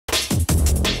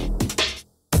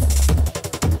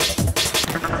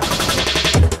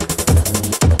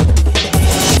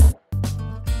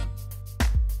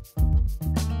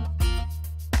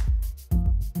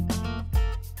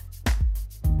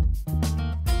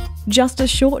Just a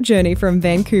short journey from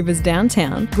Vancouver's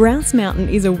downtown, Grouse Mountain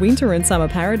is a winter and summer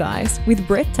paradise with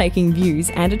breathtaking views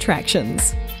and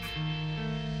attractions.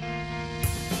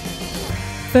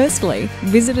 Firstly,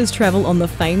 visitors travel on the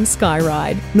famed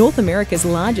Skyride, North America's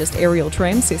largest aerial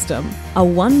tram system, a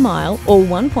 1 mile or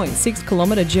 1.6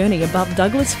 kilometre journey above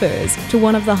Douglas Firs to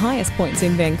one of the highest points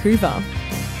in Vancouver.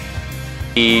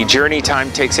 The journey time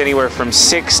takes anywhere from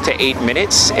 6 to 8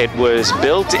 minutes. It was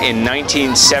built in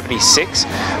 1976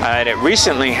 and it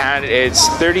recently had its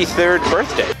 33rd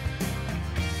birthday.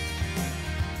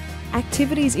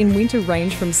 Activities in winter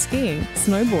range from skiing,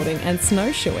 snowboarding and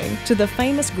snowshoeing to the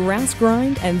famous grouse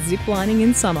grind and ziplining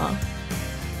in summer.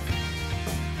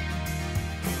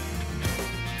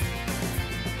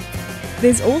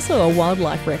 There's also a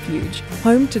wildlife refuge,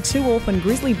 home to 2 orphan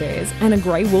grizzly bears and a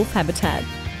grey wolf habitat.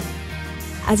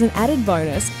 As an added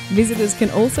bonus, visitors can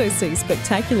also see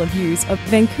spectacular views of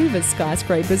Vancouver's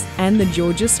skyscrapers and the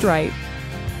Georgia Strait.